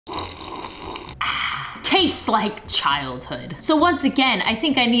Tastes like childhood. So once again, I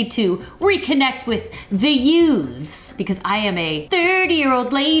think I need to reconnect with the youths because I am a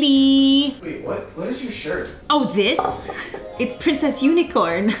 30-year-old lady. Wait, what is your shirt? Oh, this? It's Princess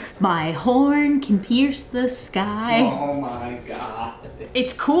Unicorn. My horn can pierce the sky. Oh my God.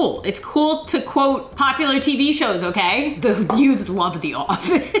 It's cool. It's cool to quote popular TV shows, okay? The youths love The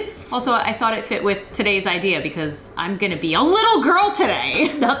Office. Also, I thought it fit with today's idea because I'm gonna be a little girl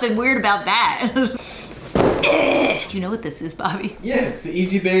today. Nothing weird about that. Do you know what this is, Bobby? Yeah, it's the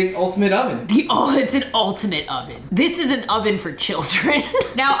Easy Bake Ultimate Oven. It's an ultimate oven. This is an oven for children.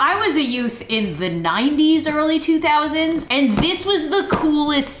 Now, I was a youth in the 90s, early 2000s, and this was the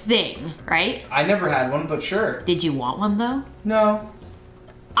coolest thing, right? I never had one, but sure. Did you want one though? No.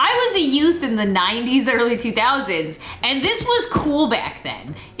 I was a youth in the 90s, early 2000s, and this was cool back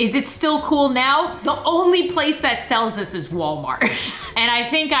then. Is it still cool now? The only place that sells this is Walmart. And I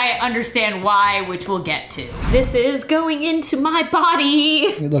think I understand why, which we'll get to. This is going into my body.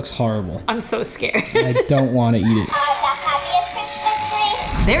 It looks horrible. I'm so scared. I don't want to eat it.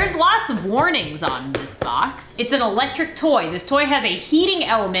 There's lots of warnings on this box. It's an electric toy. This toy has a heating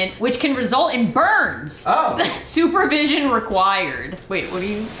element which can result in burns. Oh. Supervision required. Wait, what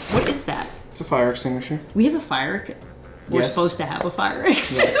is that? It's a fire extinguisher. We have a fire. We're Yes. supposed to have a fire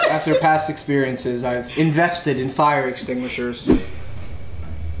extinguisher. Yes, after past experiences, I've invested in fire extinguishers. Bobby?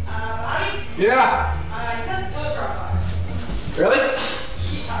 Yeah. I cut the toaster off. Really?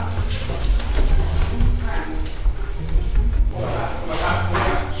 Yeah.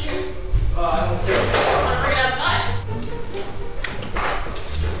 Bring it outside.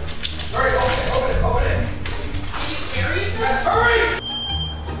 Hurry, open it. Can you carry it? Yes, hurry!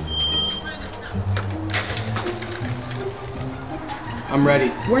 I'm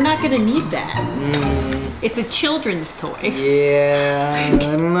ready. We're not gonna need that. It's a children's toy. Yeah, I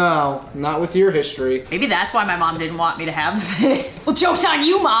don't know. Not with your history. Maybe that's why my mom didn't want me to have this. Well, joke's on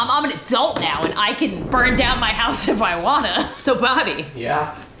you, Mom. I'm an adult now and I can burn down my house if I wanna. So, Bobby.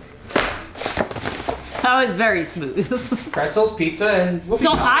 Yeah. That was very smooth. Pretzels, pizza, and whoopie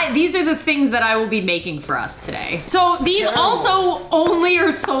So pies. these are the things that I will be making for us today. So these also only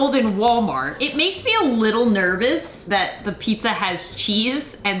are sold in Walmart. It makes me a little nervous that the pizza has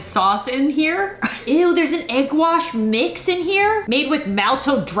cheese and sauce in here. Ew, there's an egg wash mix in here made with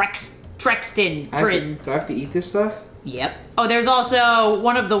maltodextrin. Do I have to eat this stuff? Yep. Oh, there's also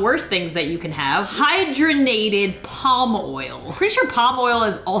one of the worst things that you can have, hydrogenated palm oil. Pretty sure palm oil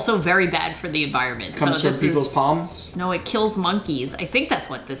is also very bad for the environment. Comes from people's palms? No, it kills monkeys. I think that's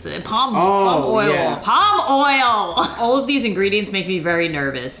what this is. Palm Oh, oil. yeah. Palm oil. All of these ingredients make me very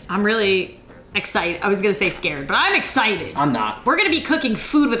nervous. I'm really excited. I was gonna say scared, but I'm excited. I'm not. We're gonna be cooking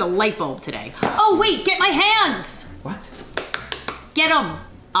food with a light bulb today. Oh wait, get my hands. What? Get them.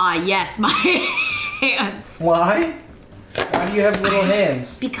 Ah, yes, my hands. Why? Why do you have little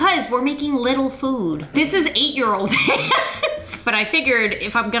hands? Because we're making little food. This is 8-year-old hands. But I figured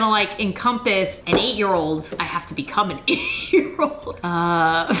if I'm gonna like encompass an 8-year-old, I have to become an 8-year-old.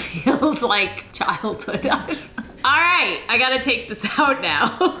 Feels like childhood. All right, I gotta take this out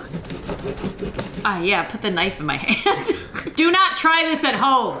now. Yeah, put the knife in my hand. Do not try this at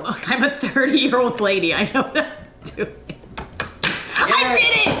home. I'm a 30-year-old lady, I know how to do it. Yeah. I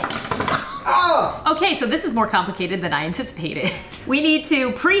did it! Oh! Okay, so this is more complicated than I anticipated. We need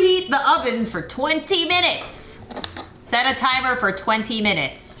to preheat the oven for 20 minutes. Set a timer for 20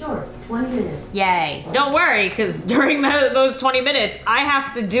 minutes. Sure, 20 minutes. Yay. Don't worry, because during those 20 minutes, I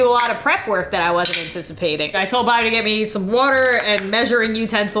have to do a lot of prep work that I wasn't anticipating. I told Bobby to get me some water and measuring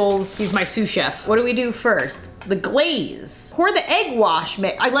utensils. He's my sous chef. What do we do first? The glaze. Pour the egg wash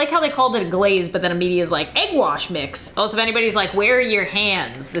mix. I like how they called it a glaze, but then immediately is like, egg wash mix. Also, if anybody's like, where are your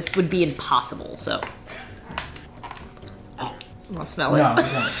hands? This would be impossible, so. I'll smell it. No,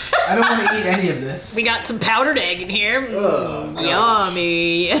 I don't want to eat any of this. We got some powdered egg in here. Ugh,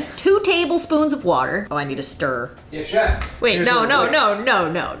 Yummy. 2 tablespoons of water. Oh, I need a stir. Yeah, chef. Wait, Here's no. the No? whisk.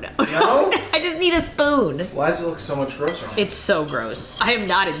 No? I just need a spoon. Why does it look so much grosser? It's so gross. I am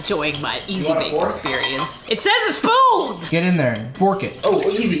not enjoying my easy want a bake fork? experience. It says a spoon! Get in there and fork it. Oh,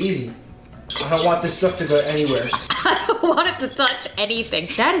 easy. I don't want this stuff to go anywhere. I don't want it to touch anything.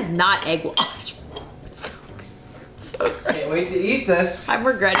 That is not egg wash. Can't wait to eat this. I'm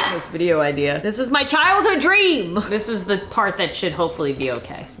regretting this video idea. This is my childhood dream. This is the part that should hopefully be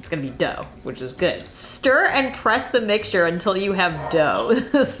okay. It's gonna be dough, which is good. Stir and press the mixture until you have dough.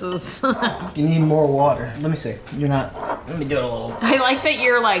 This is... You need more water. Let me see. You're not... Let me do it a little. I like that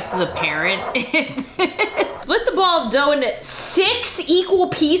you're like the parent in this. Split the ball of dough into 6 equal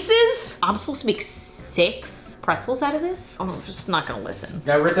pieces? I'm supposed to make 6? pretzels out of this? Oh, I'm just not gonna listen.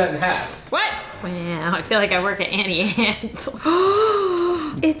 Gotta rip that in half. What? Wow, I feel like I work at Annie Ann's.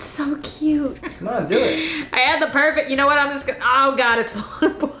 It's so cute. Come on, do it. I had the perfect, you know what, I'm just gonna, oh God, it's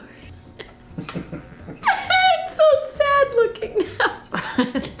falling apart. It's so sad looking now.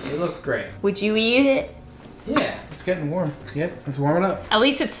 It looks great. Would you eat it? Yeah, it's getting warm. Yep, it's warming up. At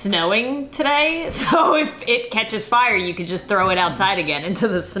least it's snowing today, so if it catches fire, you could just throw it outside again into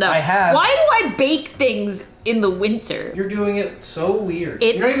the snow. I have. Why do I bake things in the winter? You're doing it so weird.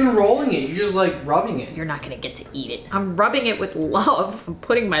 It's- You're not even rolling it. You're just like rubbing it. You're not gonna get to eat it. I'm rubbing it with love. I'm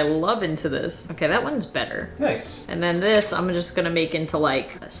putting my love into this. Okay, that one's better. Nice. And then this, I'm just gonna make into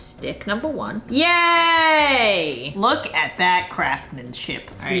like a stick number 1. Yay! Look at that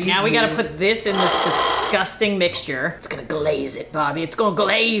craftsmanship. All right, now we gotta put this in this disgusting mixture. It's gonna glaze it, Bobby. It's gonna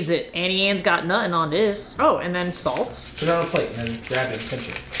glaze it. Annie Ann's got nothing on this. Oh, and then salts. Put it on a plate and then grab it and pinch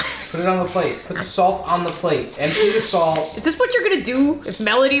it. Put it on the plate. Put the salt on the plate. Empty the salt. Is this what you're gonna do if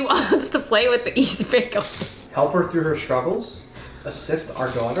Melody wants to play with the Easy Bake Oven? Help her through her struggles. Assist our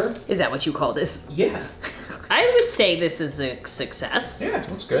daughter. Is that what you call this? Yeah. I would say this is a success. Yeah,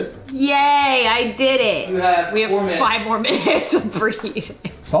 looks good. Yay, I did it. You have We have 4 minutes. 5 more minutes of preheating.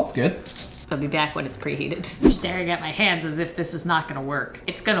 Salt's good. I'll be back when it's preheated. You're staring at my hands as if this is not gonna work.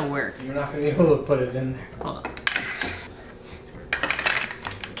 It's gonna work. You're not gonna be able to put it in there. Hold on.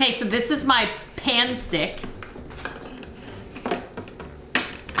 Okay, so this is my pan stick.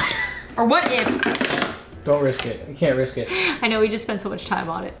 Or what if? Don't risk it. You can't risk it. I know we just spent so much time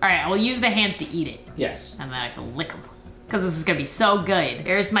on it. All right, I will use the hands to eat it. Yes. And then I can lick them. Because this is gonna be so good.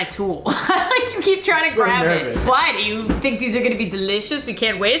 There's my tool. Like you keep trying to So grab nervous. it. Why? Do you think these are gonna be delicious? We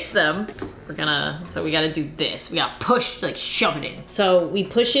can't waste them. So we gotta do this. We gotta push, like shove it in. So we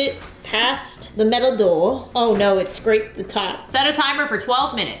push it past the metal door. Oh no, it scraped the top. Set a timer for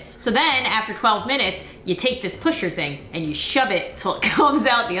 12 minutes. So then after 12 minutes, you take this pusher thing and you shove it till it comes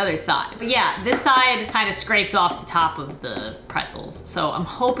out the other side. But yeah, this side kind of scraped off the top of the pretzels. So I'm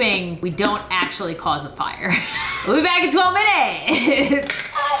hoping we don't actually cause a fire. We'll be back in 12 minutes.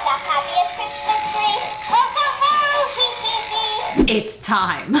 It's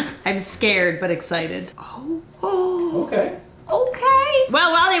time. I'm scared but excited. Oh. Okay. Okay.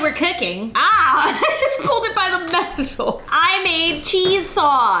 Well, while they were cooking, I just pulled it by the metal. I made cheese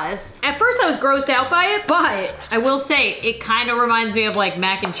sauce. At first I was grossed out by it, but I will say it kind of reminds me of like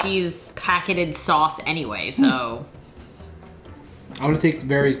mac and cheese packeted sauce anyway, so. I'm gonna take a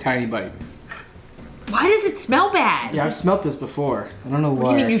very tiny bite. Why does it smell bad? Yeah, I've smelt this before. I don't know why.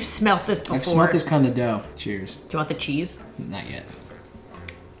 What do you mean you've smelt this before? I've smelt this kind of dough. Cheers. Do you want the cheese? Not yet.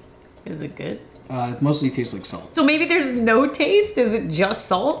 Is it good? It mostly tastes like salt. So maybe there's no taste? Is it just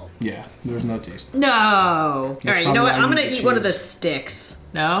salt? Yeah, there's no taste. No. All right, you know what? I'm gonna the eat one of the cheese. sticks.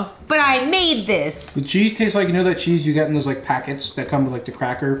 No? But I made this. The cheese tastes like, you know that cheese you get in those like packets that come with like the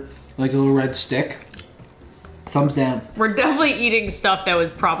cracker, like a little red stick? Thumbs down. We're definitely eating stuff that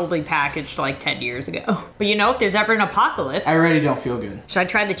was probably packaged like 10 years ago. But you know, if there's ever an apocalypse. I already don't feel good. Should I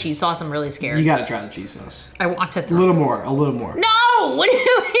try the cheese sauce? I'm really scared. You gotta try the cheese sauce. I want to. A little more, a little more. No! What do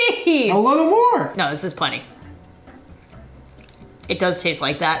you mean? A little more! No, this is plenty. It does taste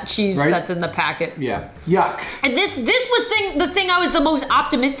like that cheese Right? that's in the packet. Yeah. Yuck. And this was the thing I was the most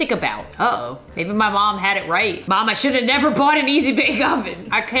optimistic about. Uh-oh. Maybe my mom had it right. Mom, I should have never bought an Easy Bake Oven.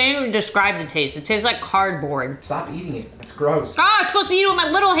 I can't even describe the taste. It tastes like cardboard. Stop eating it. It's gross. Oh, I'm supposed to eat it with my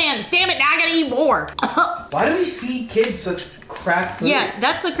little hands. Damn it, now I gotta eat more. Why do we feed kids such crap food? Yeah,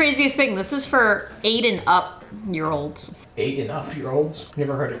 that's the craziest thing. This is for 8 and up year olds. 8 and up year olds?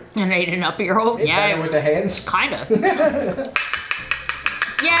 Never heard it. An 8 and up year old? Better with the hands? Kinda.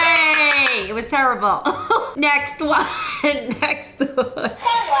 Yay! It was terrible. Next one. Next one.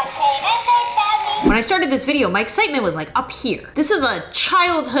 When I started this video, my excitement was like up here. This is a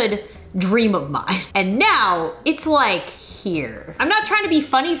childhood dream of mine. And now it's like here. I'm not trying to be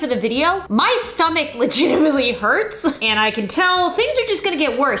funny for the video. My stomach legitimately hurts and I can tell things are just gonna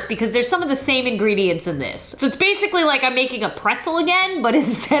get worse because there's some of the same ingredients in this. So it's basically like I'm making a pretzel again, but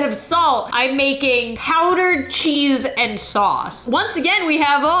instead of salt, I'm making powdered cheese and sauce. Once again, we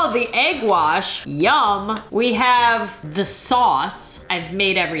have, oh, the egg wash, yum. We have the sauce. I've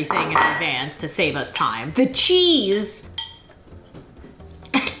made everything in advance to save us time. The cheese.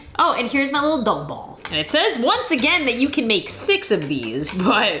 Oh, and here's my little dough ball. And it says once again that you can make 6 of these,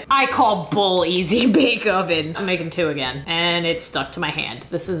 but I call bull Easy Bake Oven. I'm making 2 again, and it's stuck to my hand.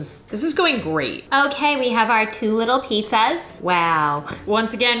 This is going great. Okay, we have our 2 little pizzas. Wow.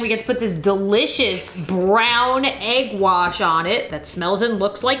 Once again, we get to put this delicious brown egg wash on it that smells and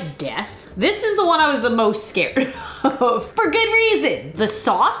looks like death. This is the one I was the most scared of, for good reason. The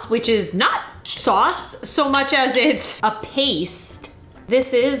sauce, which is not sauce so much as it's a paste.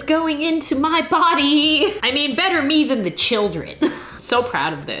 This is going into my body. I mean, better me than the children. So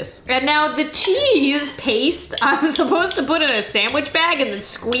proud of this. And now the cheese paste, I'm supposed to put in a sandwich bag and then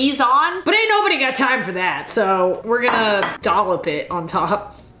squeeze on, but ain't nobody got time for that. So we're gonna dollop it on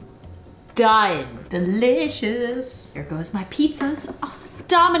top. Done. Delicious. There goes my pizzas. Oh,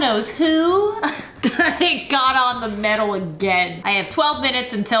 Domino's, who? I got on the metal again. I have 12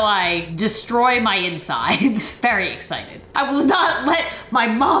 minutes until I destroy my insides. Very excited. I will not let my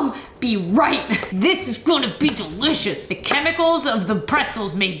mom be right. This is gonna be delicious. The chemicals of the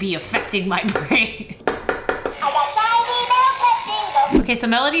pretzels may be affecting my brain. Okay, so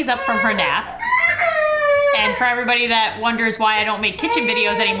Melody's up from her nap. And for everybody that wonders why I don't make kitchen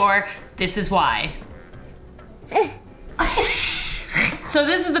videos anymore, this is why. So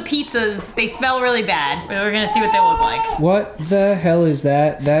this is the pizzas. They smell really bad, but we're gonna see what they look like. What the hell is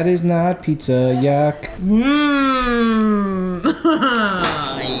that? That is not pizza. Yuck. Mmm.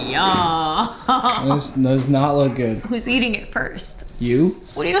 Yeah. This does not look good. Who's eating it first? You?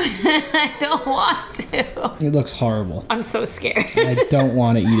 What do you? I don't want to. It looks horrible. I'm so scared. I don't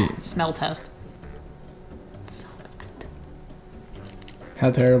want to eat it. Smell test.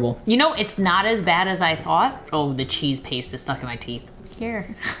 How terrible. You know, it's not as bad as I thought. Oh, the cheese paste is stuck in my teeth.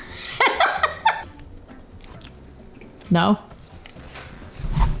 Here. No?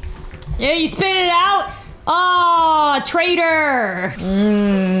 Yeah, you spit it out? Oh, traitor.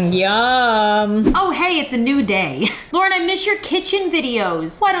 Yum. Oh, hey, it's a new day. Lauren, I miss your kitchen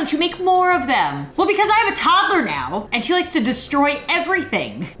videos. Why don't you make more of them? Well, because I have a toddler now, and she likes to destroy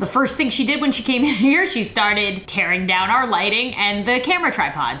everything. The first thing she did when she came in here, she started tearing down our lighting and the camera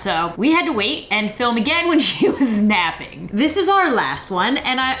tripod. So we had to wait and film again when she was napping. This is our last one,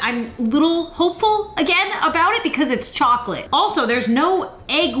 and I'm a little hopeful again about it because it's chocolate. Also, there's no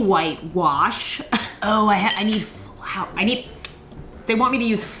egg white wash. Oh, I need flour. They want me to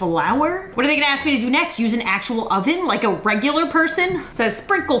use flour? What are they gonna ask me to do next? Use an actual oven like a regular person? It says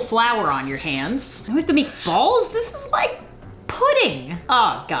sprinkle flour on your hands. I have to make balls? This is like pudding.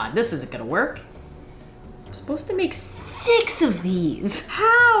 Oh God, this isn't gonna work. I'm supposed to make 6 of these.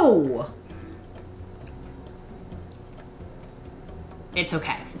 How? It's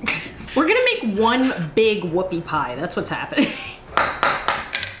okay. We're gonna make one big whoopie pie. That's what's happening.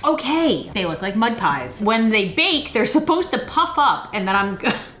 Okay, they look like mud pies. When they bake, they're supposed to puff up, and then I'm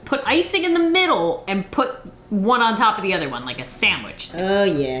gonna put icing in the middle and put one on top of the other one, like a sandwich. Oh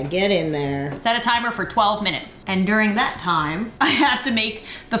yeah, get in there. Set a timer for 12 minutes. And during that time, I have to make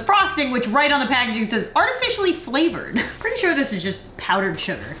the frosting, which right on the packaging says artificially flavored. Pretty sure this is just powdered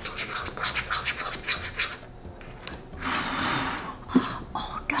sugar.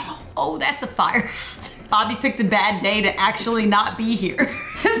 Oh no, oh that's a fire hazard. Bobby picked a bad day to actually not be here.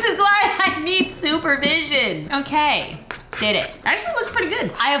 This is why I need supervision. Okay, did it. Actually looks pretty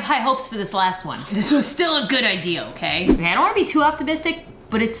good. I have high hopes for this last one. This was still a good idea, okay? I don't wanna be too optimistic,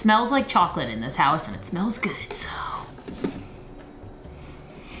 but it smells like chocolate in this house and it smells good, so.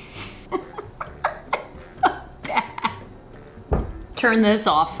 So bad. Turn this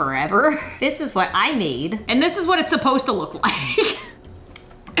off forever. This is what I made, and this is what it's supposed to look like.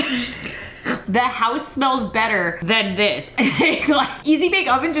 The house smells better than this. Like, Easy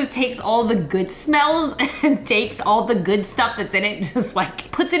Bake Oven just takes all the good smells and takes all the good stuff that's in it, just like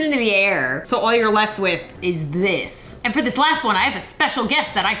puts it into the air. So all you're left with is this. And for this last one, I have a special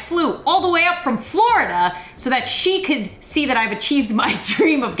guest that I flew all the way up from Florida so that she could see that I've achieved my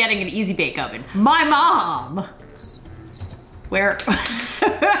dream of getting an Easy Bake Oven. My mom. Where?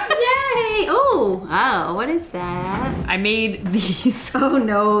 Yay! Oh, what is that? I made these. Oh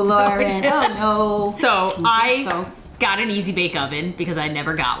no, Lauren. Oh no. So I got an Easy Bake Oven because I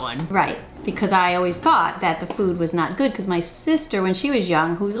never got one. Right, because I always thought that the food was not good because my sister, when she was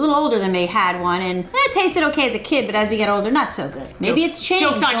young, who was a little older than me, had one and it tasted okay as a kid, but as we get older, not so good. Maybe it's changed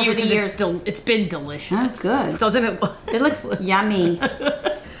Joke's on you over the because years. it's been delicious. Oh, good. Doesn't it look? It looks yummy.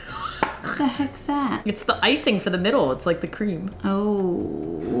 What the heck's that? It's the icing for the middle. It's like the cream.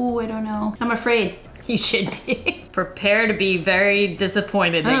 Oh, I don't know. I'm afraid. You should be. Prepare to be very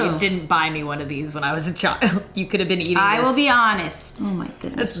disappointed that you didn't buy me one of these when I was a child. You could have been eating this. I will be honest. Oh my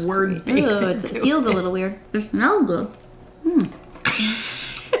goodness. That's words baked into it feels a little weird. It smells good.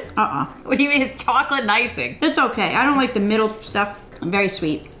 What do you mean it's chocolate and icing? It's okay. I don't like the middle stuff. Very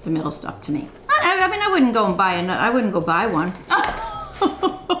sweet, the middle stuff to me. I mean, I wouldn't go and buy I wouldn't go buy one.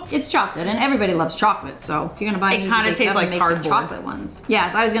 It's chocolate, and everybody loves chocolate, so if you're gonna buy an it kind of tastes like cardboard. Chocolate ones.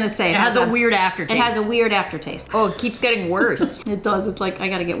 Yes, I was gonna say it has a weird aftertaste. It has a weird aftertaste. Oh, it keeps getting worse. It does. It's like I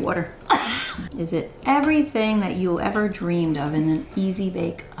gotta get water. Is it everything that you ever dreamed of in an easy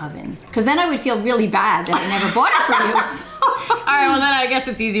bake oven? Because then I would feel really bad that I never bought it for you. So. All right, well then I guess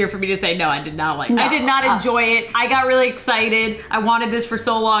it's easier for me to say no, I did not like it. No. I did not enjoy it. I got really excited. I wanted this for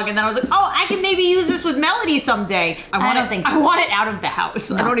so long, and then I was like, oh, I can maybe use this with Melody someday. I don't think so. I want it out of the house.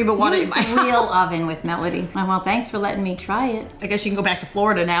 No. I don't even want Use it in my the real house. oven with Melody. Oh, well, thanks for letting me try it. I guess you can go back to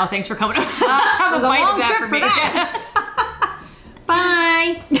Florida now. Thanks for coming. It was a long trip for me. that.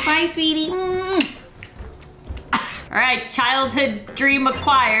 Bye. Bye, sweetie. All right, childhood dream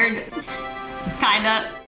acquired. Kinda.